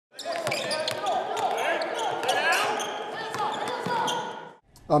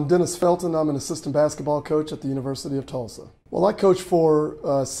I'm Dennis Felton. I'm an assistant basketball coach at the University of Tulsa. Well, I coach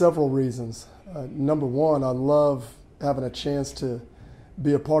for several reasons. Number one, I love having a chance to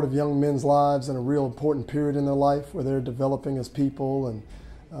be a part of young men's lives in a real important period in their life where they're developing as people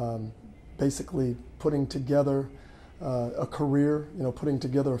and basically putting together a career, putting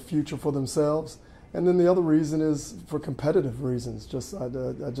together a future for themselves. And then the other reason is for competitive reasons.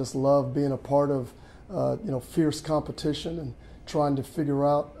 I just love being a part of fierce competition and trying to figure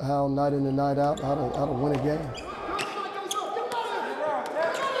out how night in and night out how to win a game.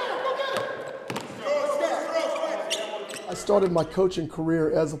 I started my coaching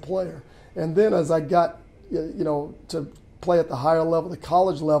career as a player, and then as I got to play at the higher level, the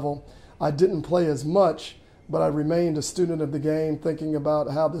college level, I didn't play as much, but I remained a student of the game, thinking about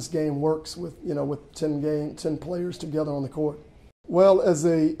how this game works with 10 players together on the court. Well, as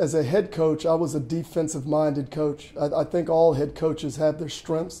a head coach, I was a defensive-minded coach. I think all head coaches have their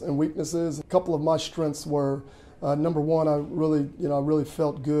strengths and weaknesses. A couple of my strengths were, number one, I really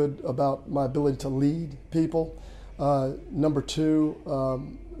felt good about my ability to lead people. Number two,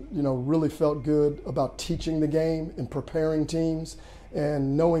 really felt good about teaching the game and preparing teams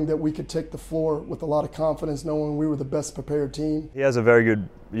and knowing that we could take the floor with a lot of confidence, knowing we were the best prepared team. He has a very good,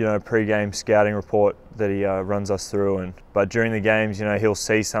 pre-game scouting report that he runs us through. But during the games, he'll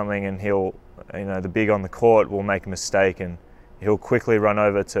see something and he'll, the big on the court will make a mistake and he'll quickly run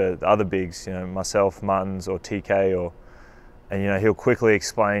over to the other bigs, myself, Martins, or TK, and he'll quickly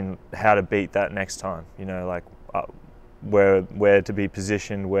explain how to beat that next time. Where to be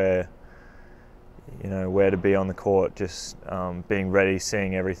positioned, where to be on the court, just being ready,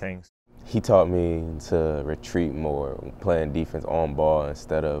 seeing everything. He taught me to retreat more, playing defense on ball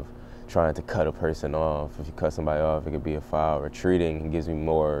instead of trying to cut a person off. If you cut somebody off, it could be a foul. Retreating gives me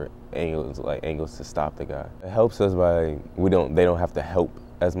more angles to stop the guy. It helps us by they don't have to help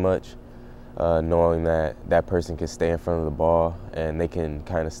as much, knowing that that person can stay in front of the ball and they can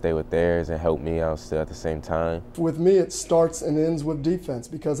kind of stay with theirs and help me out still at the same time. With me, it starts and ends with defense,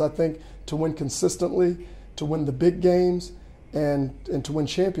 because I think to win consistently, to win the big games, and to win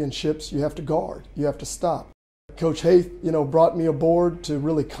championships, you have to guard, you have to stop. Coach Haith, brought me aboard to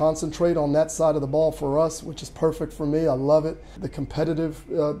really concentrate on that side of the ball for us, which is perfect for me. I love it. The competitive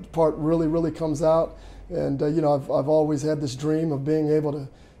part really comes out, and I've always had this dream of being able to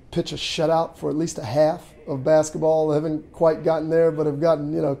pitch a shutout for at least a half of basketball. I haven't quite gotten there, but have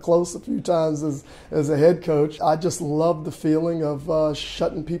gotten close a few times as a head coach. I just love the feeling of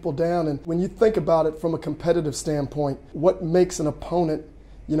shutting people down. And when you think about it from a competitive standpoint, what makes an opponent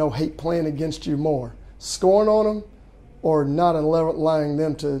hate playing against you more? Scoring on them, or not allowing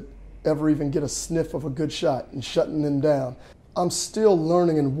them to ever even get a sniff of a good shot and shutting them down? I'm still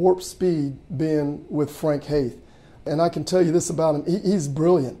learning in warp speed being with Frank Haith. And I can tell you this about him, he's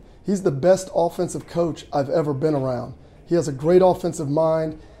brilliant. He's the best offensive coach I've ever been around. He has a great offensive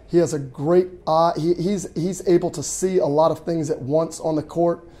mind. He has a great eye. He's able to see a lot of things at once on the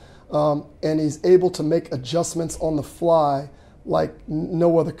court, and he's able to make adjustments on the fly like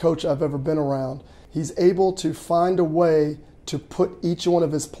no other coach I've ever been around. He's able to find a way to put each one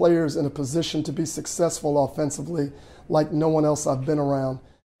of his players in a position to be successful offensively like no one else I've been around.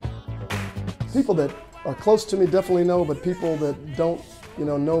 People that are close to me definitely know, but people that don't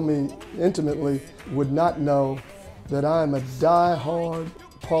know me intimately would not know that I'm a die-hard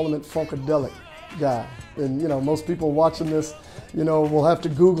Parliament Funkadelic guy. And most people watching this will have to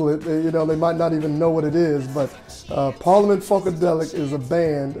Google it. They might not even know what it is, but Parliament Funkadelic is a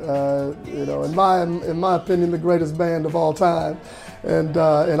band, in my opinion, the greatest band of all time. And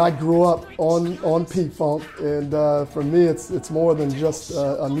I grew up on P-Funk, and for me, it's more than just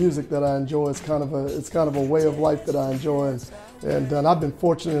a music that I enjoy. It's kind of a way of life that I enjoy, and I've been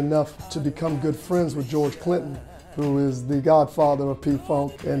fortunate enough to become good friends with George Clinton, who is the godfather of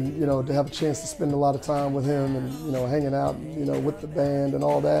P-Funk, and to have a chance to spend a lot of time with him and hanging out with the band and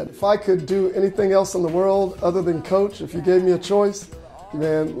all that. If I could do anything else in the world other than coach, if you gave me a choice,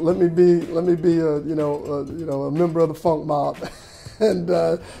 man, let me be a member of the funk mob. And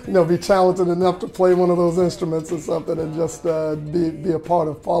be talented enough to play one of those instruments or something, and just be a part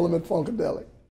of Parliament Funkadelic.